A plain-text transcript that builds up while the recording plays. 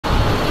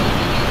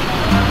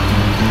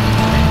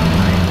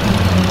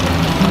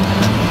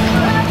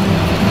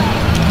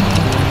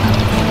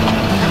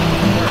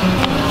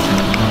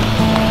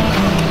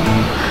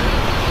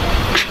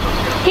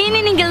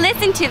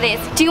to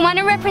this. Do you want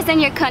to represent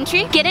your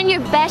country? Get in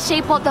your best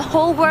shape while the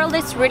whole world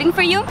is rooting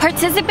for you?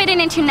 Participate in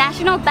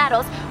international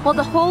battles while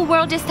the whole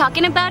world is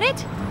talking about it?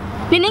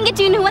 Neninge,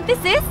 do you know what this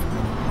is?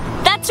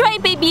 That's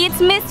right, baby, it's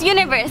Miss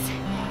Universe.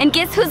 And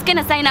guess who's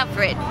gonna sign up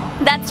for it?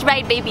 That's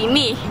right, baby,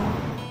 me.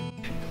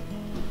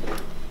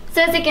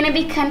 So is it gonna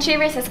be country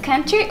versus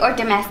country or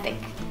domestic?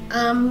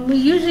 We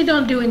usually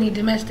don't do any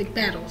domestic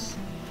battles.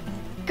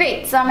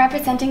 Great, so I'm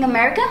representing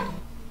America?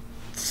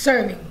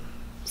 Serving.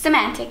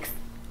 Semantics.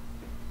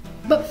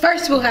 But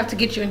first we'll have to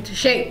get you into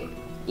shape.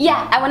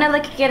 Yeah, I wanna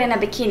look good in a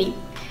bikini.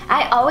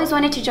 I always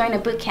wanted to join a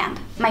boot camp.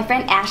 My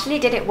friend Ashley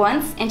did it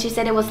once and she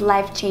said it was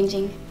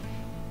life-changing.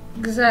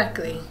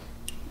 Exactly.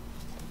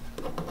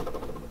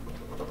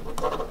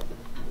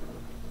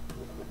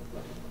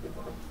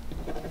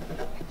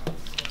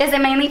 Is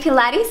it mainly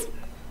Pilates?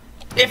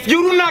 If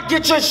you do not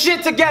get your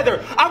shit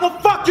together, I will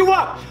fuck you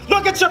up!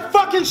 Look at your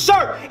fucking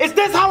shirt! Is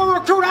this how a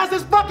recruit has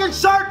his fucking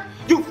shirt?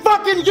 You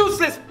fucking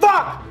useless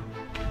fuck!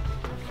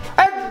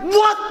 And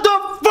what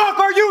the fuck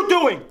are you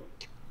doing?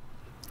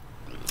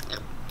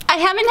 I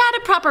haven't had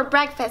a proper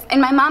breakfast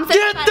and my mom said—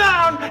 Get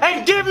down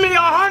and give me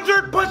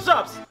 100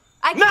 push-ups!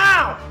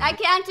 Now! I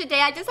can't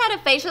today. I just had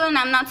a facial and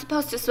I'm not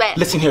supposed to sweat.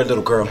 Listen here,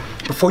 little girl.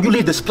 Before you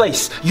leave this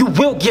place, you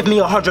will give me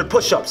 100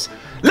 push-ups.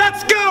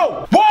 Let's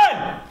go!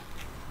 1,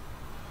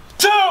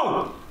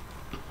 2,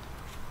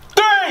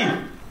 3,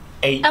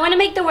 8. I want to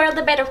make the world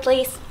a better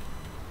place.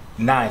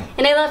 9.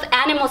 And I love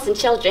animals and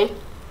children.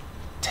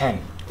 10.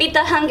 Feed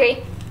the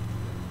hungry.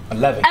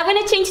 11. I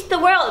want to change the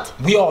world.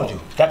 We all do.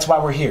 That's why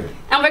we're here.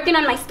 I'm working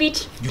on my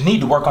speech. You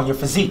need to work on your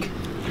physique.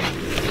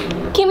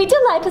 Can we do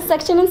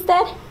liposuction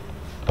instead?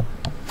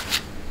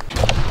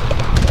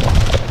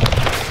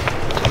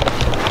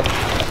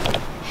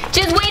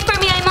 Just wait for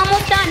me, I'm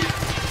almost done.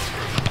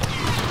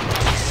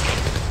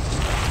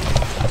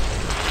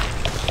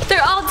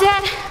 They're all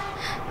dead.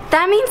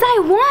 That means I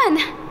won.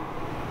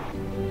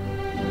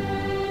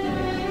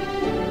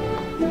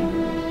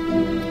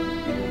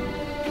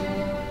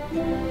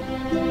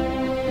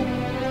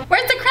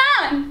 Where's the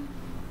crown?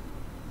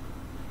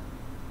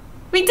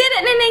 We did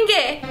it,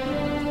 Neninge.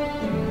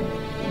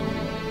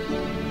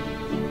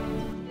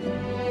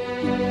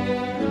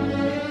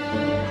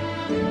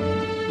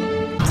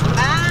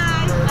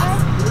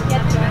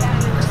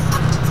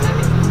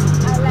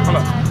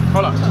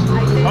 Hold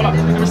on.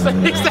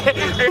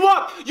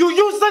 Look, you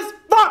useless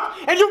fuck,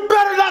 and you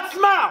better not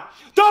smile.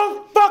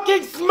 Don't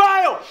fucking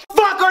smile.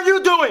 Fuck are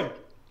you doing?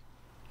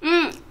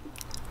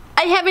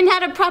 I haven't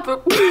had a proper